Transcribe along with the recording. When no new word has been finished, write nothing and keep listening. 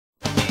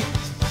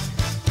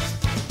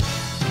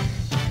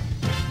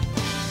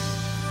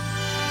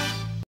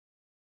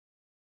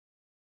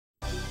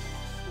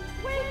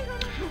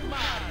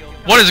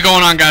What is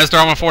going on, guys?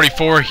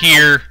 Dharma44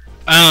 here.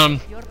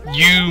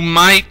 You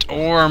might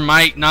or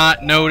might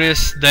not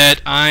notice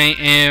that I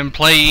am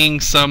playing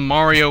some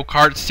Mario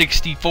Kart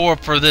 64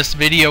 for this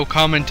video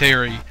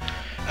commentary.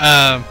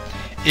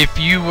 If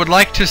you would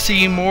like to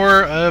see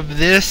more of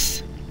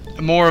this,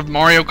 more of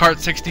Mario Kart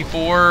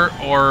 64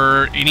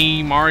 or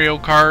any Mario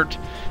Kart,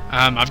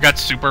 I've got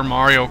Super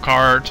Mario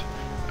Kart.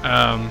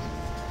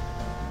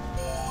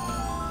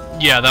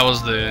 Yeah, that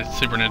was the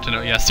Super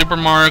Nintendo. Yeah, Super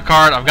Mario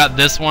Kart. I've got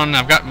this one.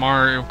 I've got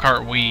Mario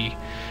Kart Wii.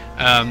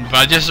 But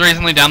I just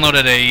recently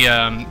downloaded a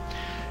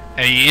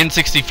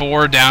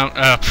N64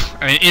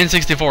 an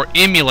N64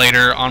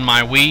 emulator on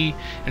my Wii,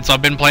 and so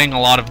I've been playing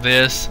a lot of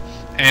this.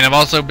 And I've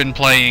also been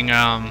playing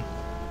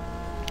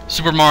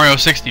Super Mario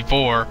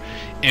 64,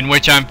 in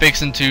which I'm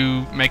fixing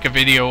to make a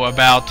video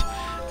about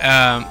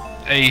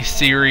a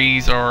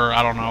series, or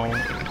I don't know,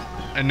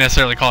 I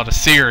necessarily call it a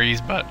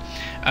series, but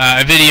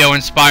a video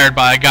inspired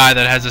by a guy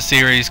that has a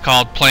series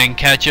called Playing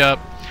Catch Up,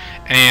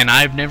 and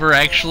I've never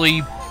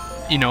actually,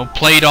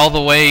 played all the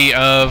way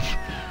of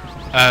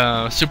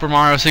Super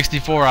Mario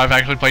 64. I've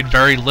actually played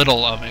very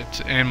little of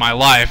it in my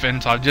life,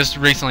 and so I've just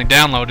recently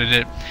downloaded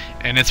it,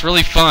 and it's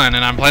really fun,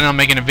 and I'm planning on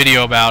making a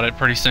video about it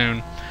pretty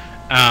soon.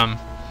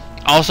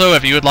 Also,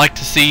 if you would like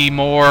to see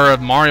more of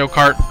Mario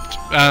Kart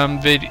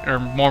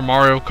more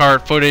Mario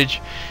Kart footage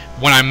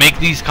when I make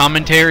these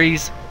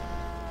commentaries,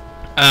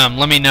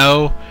 let me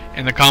know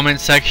in the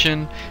comments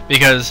section,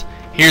 because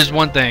here's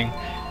one thing.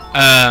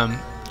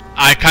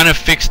 I kind of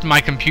fixed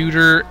my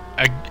computer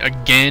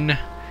again,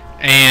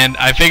 and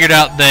I figured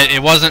out that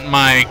it wasn't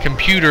my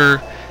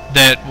computer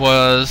that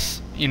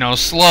was,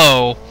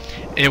 slow.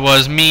 It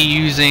was me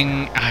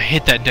using, I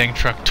hit that dang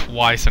truck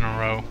twice in a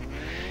row.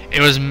 It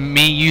was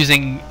me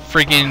using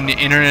freaking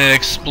Internet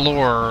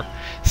Explorer.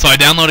 So I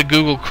downloaded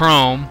Google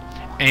Chrome,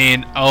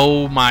 and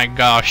oh my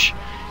gosh,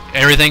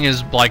 everything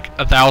is like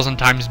 1,000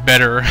 times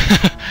better.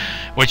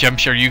 Which I'm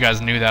sure you guys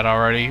knew that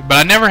already. But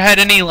I never had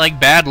any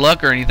bad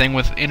luck or anything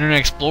with Internet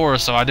Explorer,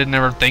 so I didn't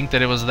ever think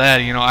that it was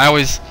that. I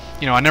always,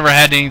 I never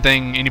had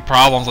any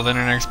problems with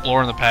Internet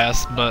Explorer in the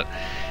past, but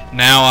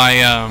now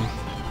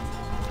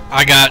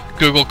I got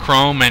Google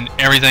Chrome and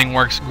everything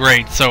works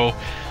great. So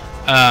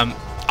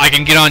I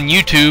can get on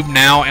YouTube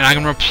now and I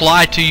can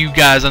reply to you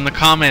guys in the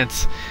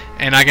comments,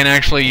 and I can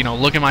actually,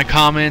 look at my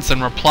comments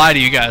and reply to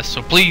you guys.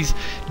 So please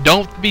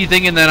don't be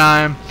thinking that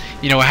I'm,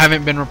 I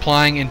haven't been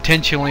replying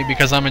intentionally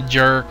because I'm a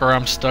jerk or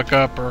I'm stuck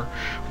up or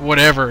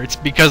whatever. It's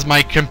because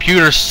my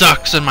computer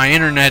sucks and my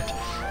Internet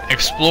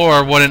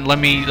Explorer wouldn't let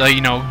me,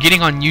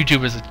 getting on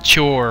YouTube is a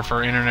chore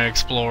for Internet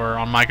Explorer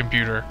on my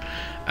computer.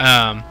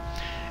 And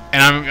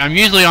I'm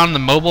usually on the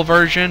mobile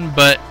version,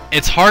 but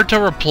it's hard to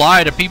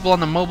reply to people on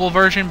the mobile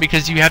version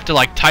because you have to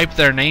type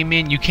their name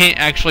in. You can't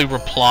actually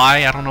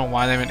reply. I don't know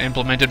why they haven't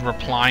implemented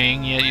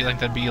replying yet. You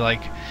think that'd be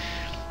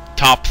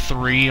top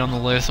 3 on the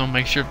list. I'll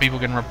make sure people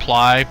can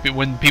reply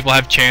when people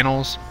have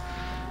channels.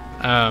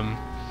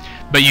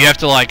 But you have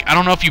to I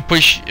don't know if you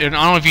push, I don't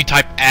know if you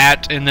type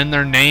 @ and then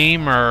their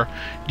name, or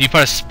do you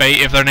put a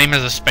space if their name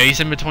has a space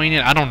in between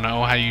it. I don't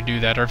know how you do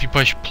that. Or if you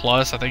push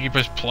plus, I think you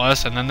push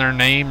plus and then their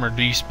name, or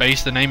do you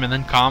space the name and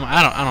then comma?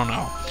 I don't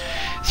know.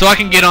 So I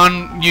can get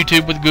on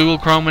YouTube with Google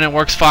Chrome and it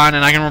works fine,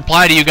 and I can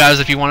reply to you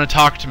guys if you want to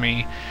talk to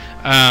me.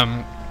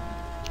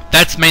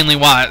 That's mainly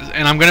why,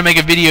 and I'm gonna make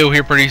a video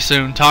here pretty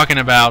soon talking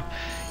about,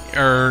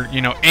 or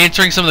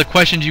answering some of the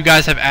questions you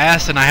guys have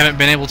asked and I haven't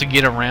been able to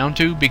get around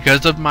to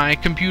because of my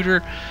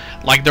computer.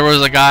 There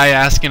was a guy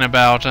asking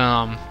about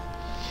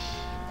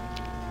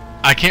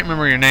I can't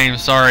remember your name,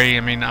 sorry.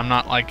 I mean, I'm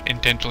not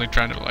intentionally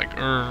trying to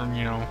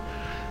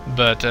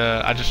but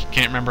I just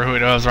can't remember who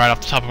it was right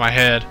off the top of my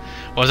head.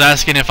 Was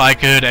asking if I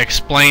could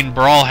explain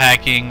brawl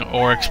hacking,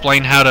 or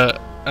explain how to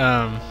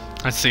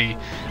let's see.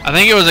 I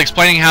think it was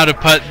explaining how to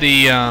put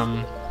the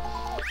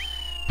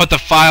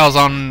files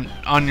on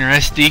your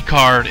SD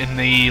card in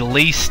the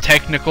least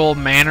technical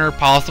manner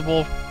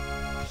possible,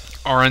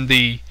 or in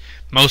the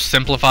most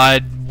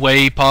simplified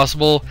way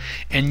possible.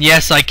 And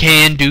yes, I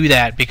can do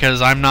that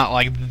because I'm not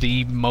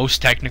the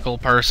most technical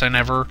person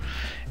ever,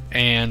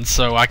 and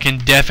so I can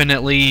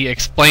definitely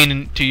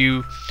explain to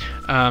you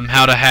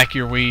how to hack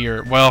your Wii,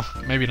 or, well,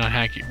 maybe not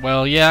hack you.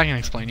 Well, yeah, I can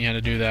explain you how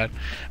to do that.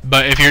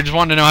 But if you're just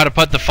wanting to know how to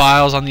put the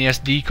files on the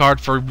SD card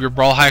for your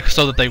brawl hack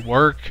so that they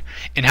work,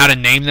 and how to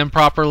name them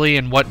properly,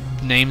 and what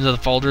names of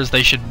the folders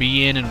they should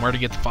be in, and where to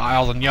get the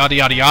files, and yada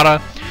yada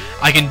yada,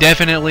 I can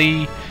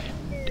definitely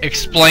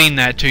explain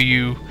that to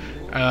you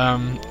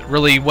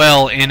really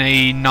well in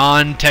a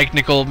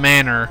non-technical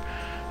manner,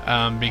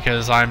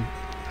 because I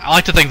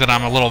like to think that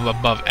I'm a little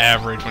above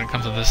average when it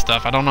comes to this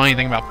stuff. I don't know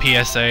anything about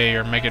PSA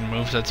or making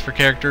movesets for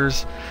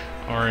characters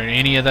or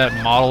any of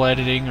that model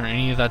editing or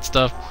any of that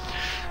stuff,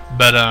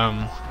 but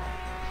I'm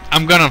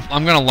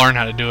gonna learn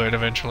how to do it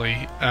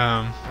eventually.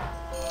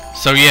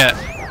 So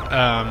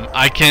yeah,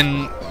 I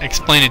can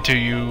explain it to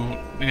you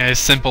as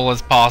simple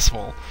as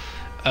possible.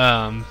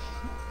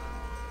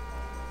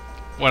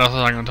 What else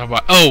was I gonna talk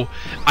about? Oh,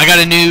 I got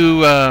a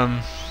new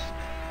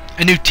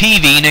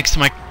TV next to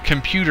my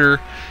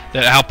computer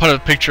that I'll put a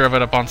picture of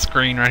it up on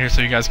screen right here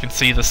so you guys can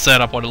see the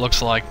setup, what it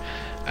looks like.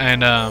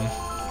 And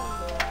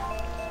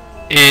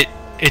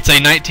it's a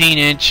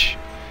 19-inch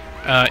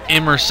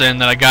Emerson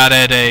that I got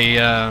at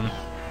a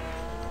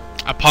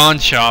pawn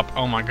shop.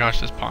 Oh my gosh,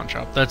 this pawn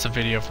shop. That's a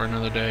video for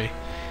another day.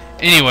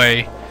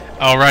 Anyway,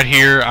 right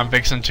here I'm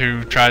fixing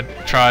to try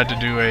to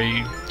do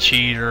a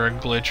cheat or a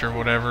glitch or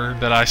whatever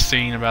that I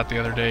seen about the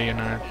other day, and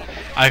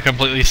I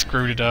completely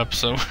screwed it up.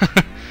 So,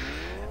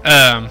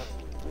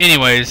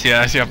 anyways,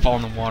 yeah, I see I fall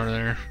in the water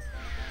there.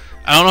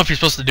 I don't know if you're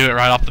supposed to do it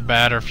right off the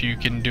bat or if you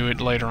can do it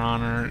later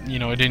on, or you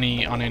know,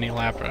 on any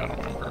lap. I don't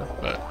remember,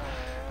 but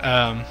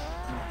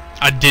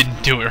I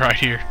didn't do it right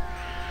here.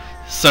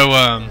 So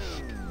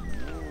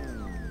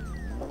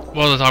what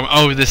was I talking about?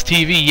 Oh, this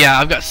TV. Yeah,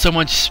 I've got so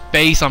much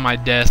space on my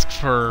desk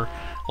for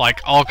like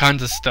all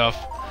kinds of stuff,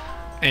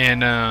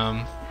 and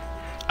I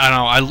don't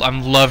know.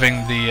 I'm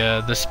loving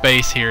the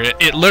space here.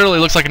 It literally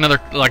looks like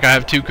I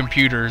have two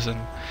computers, and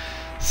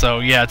so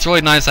yeah, it's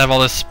really nice to have all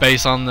this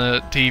space on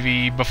the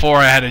TV. Before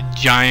I had a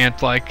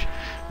giant like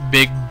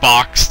big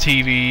box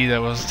TV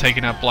that was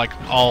taking up like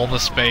all the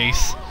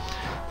space.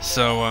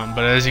 So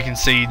but as you can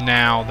see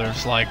now,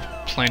 there's like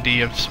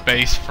plenty of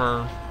space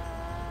for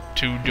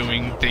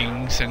doing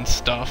things and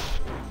stuff.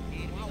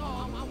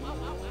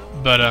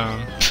 But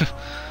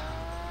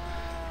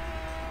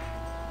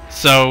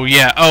so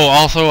yeah. Oh,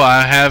 also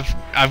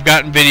I've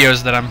gotten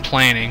videos that I'm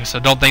planning,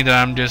 so don't think that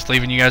I'm just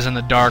leaving you guys in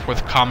the dark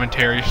with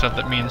commentary stuff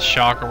that me and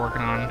Shock are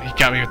working on. He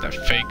got me with that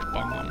fake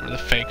bomb or the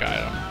fake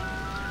item.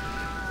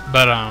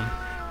 But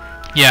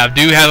yeah, I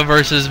do have a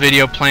versus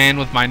video planned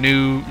with my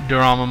new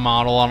Durama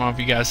model. I don't know if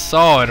you guys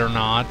saw it or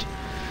not,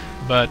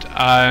 but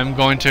I'm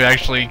going to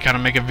actually kind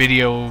of make a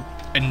video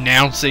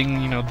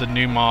announcing, you know, the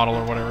new model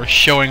or whatever,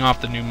 showing off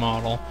the new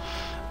model.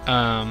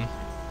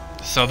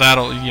 So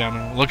that'll,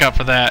 yeah, look out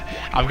for that.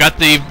 I've got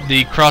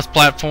the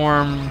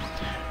cross-platform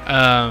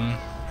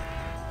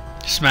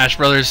Smash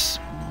Brothers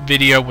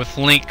video with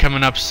Link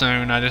coming up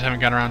soon. I just haven't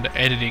got around to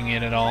editing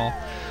it at all.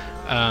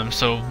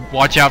 So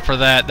watch out for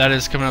that. That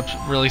is coming up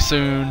really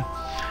soon.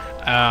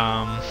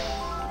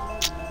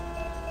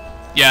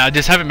 Yeah, I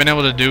just haven't been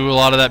able to do a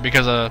lot of that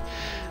because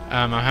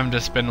I'm having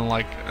to spend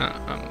like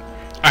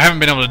I haven't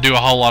been able to do a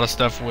whole lot of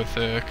stuff with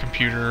the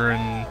computer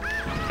and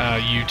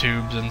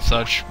YouTubes and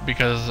such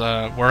because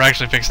we're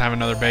actually fixing to have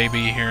another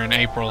baby here in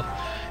April,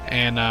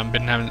 and I've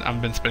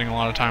been spending a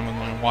lot of time with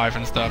my wife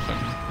and stuff, and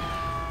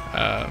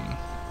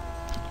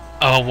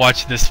I'll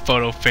watch this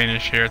photo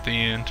finish here at the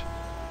end.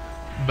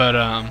 But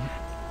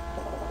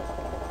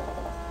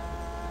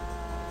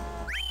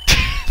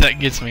that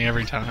gets me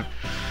every time.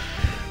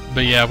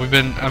 But yeah,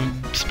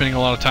 I'm spending a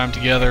lot of time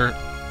together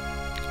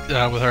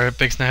with her,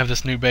 fixing to have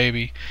this new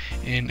baby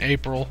in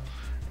April,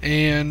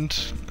 and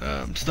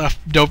stuff.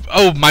 Dope.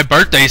 Oh, my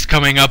birthday's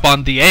coming up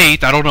on the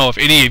 8th. I don't know if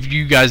any of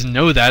you guys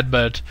know that,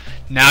 but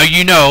now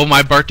you know.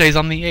 My birthday's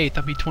on the 8th.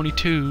 I'll be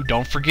 22.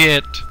 Don't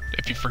forget.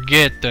 If you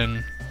forget,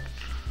 then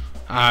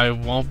I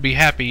won't be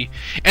happy.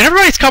 And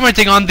everybody's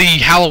commenting on the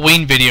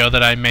Halloween video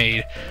that I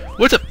made.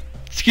 What's up?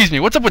 Excuse me.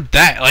 What's up with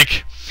that?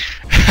 Like,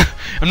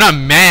 I'm not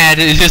mad.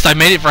 It's just I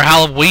made it for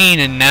Halloween,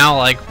 and now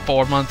like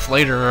 4 months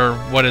later, or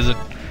what is it?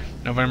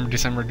 November,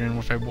 December,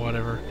 January, February,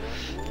 whatever.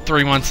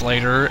 3 months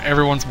later,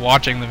 everyone's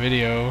watching the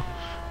video,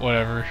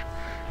 whatever.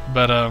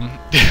 But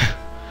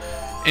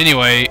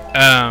anyway,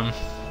 I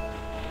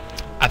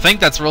think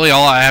that's really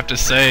all I have to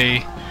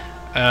say.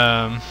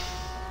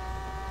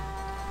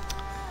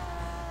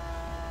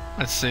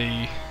 Let's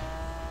see.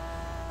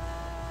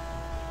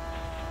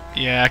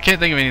 Yeah, I can't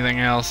think of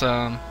anything else.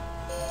 I'm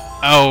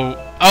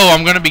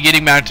gonna be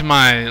getting back to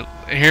my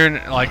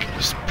here, like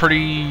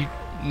pretty.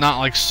 Not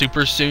like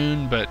super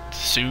soon, but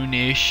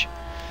soon-ish.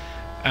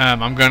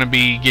 I'm gonna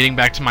be getting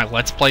back to my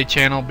Let's Play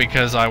channel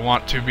because I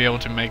want to be able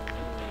to make,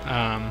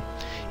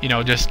 you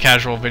know, just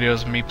casual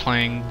videos of me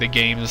playing the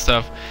games and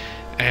stuff.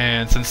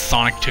 And since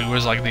Sonic 2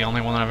 is like the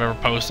only one that I've ever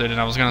posted, and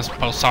I was gonna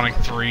post Sonic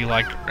 3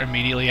 like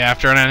immediately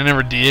after, and I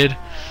never did.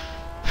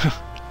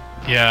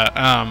 Yeah,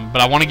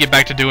 but I want to get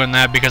back to doing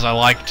that because I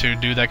like to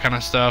do that kind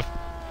of stuff,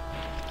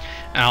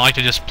 and I like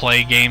to just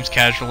play games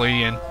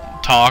casually and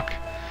talk.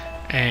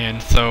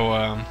 And so,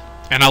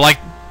 and I like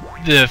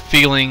the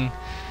feeling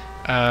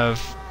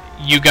of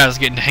you guys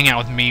getting to hang out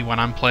with me when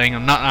I'm playing.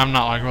 I'm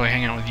not like really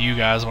hanging out with you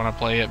guys when I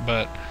play it,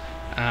 but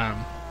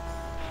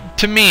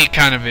to me it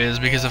kind of is,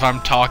 because if I'm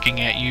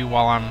talking at you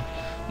while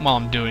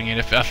I'm doing it,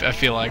 if I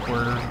feel like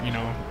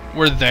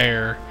we're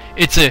there.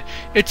 It's a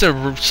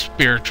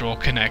spiritual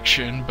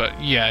connection, but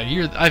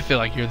yeah, I feel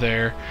like you're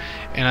there,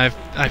 and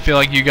I feel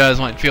like you guys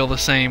might feel the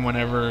same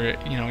whenever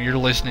you're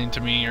listening to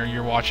me or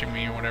you're watching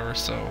me or whatever.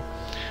 So.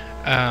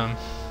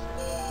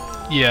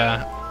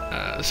 Yeah,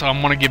 so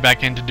I'm gonna get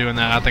back into doing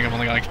that. I think I'm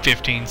only got like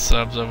 15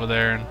 subs over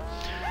there, and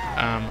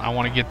I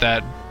want to get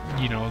that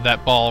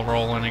that ball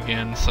rolling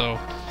again. So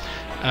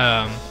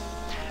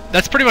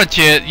that's pretty much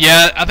it.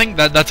 Yeah, I think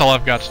that's all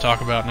I've got to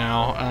talk about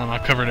now. I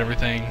covered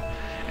everything,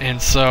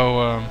 and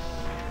so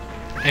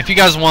if you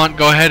guys want,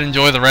 go ahead and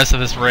enjoy the rest of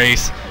this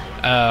race.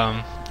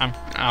 I'm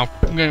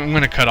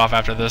gonna cut off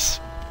after this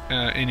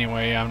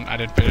anyway. I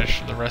didn't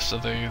finish the rest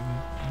of the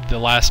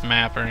last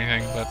map or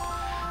anything, but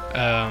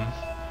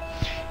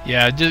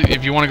yeah, just,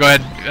 if you want to go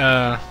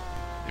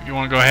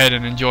ahead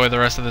and enjoy the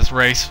rest of this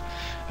race,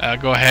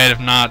 go ahead. If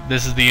not,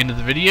 this is the end of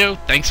the video.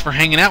 Thanks for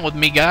hanging out with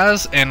me,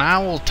 guys, and I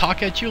will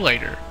talk at you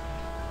later.